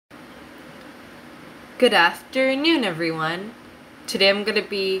Good afternoon, everyone. Today I'm going to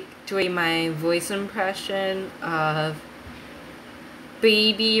be doing my voice impression of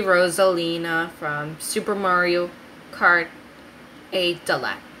Baby Rosalina from Super Mario Kart 8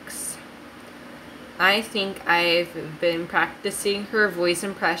 Deluxe. I think I've been practicing her voice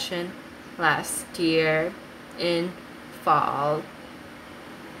impression last year in fall,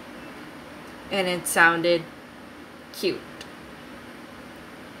 and it sounded cute.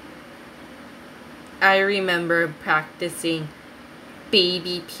 I remember practicing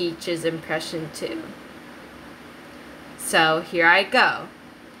Baby Peach's impression too. So here I go.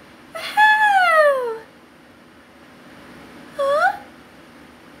 Huh?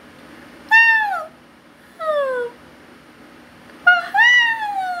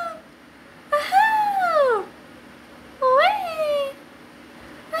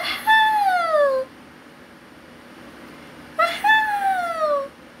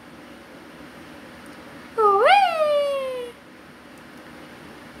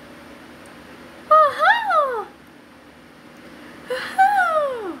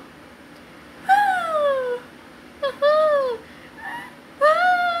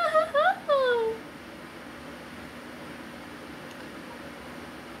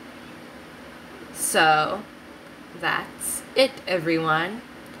 So that's it, everyone,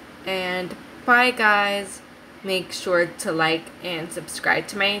 and bye guys. Make sure to like and subscribe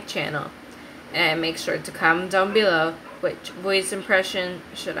to my channel, and make sure to comment down below which voice impression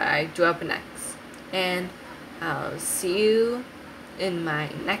should I do up next, and I'll see you in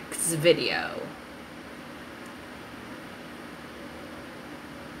my next video.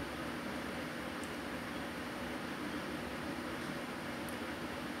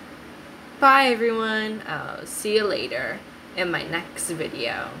 Bye everyone, I'll see you later in my next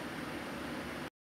video.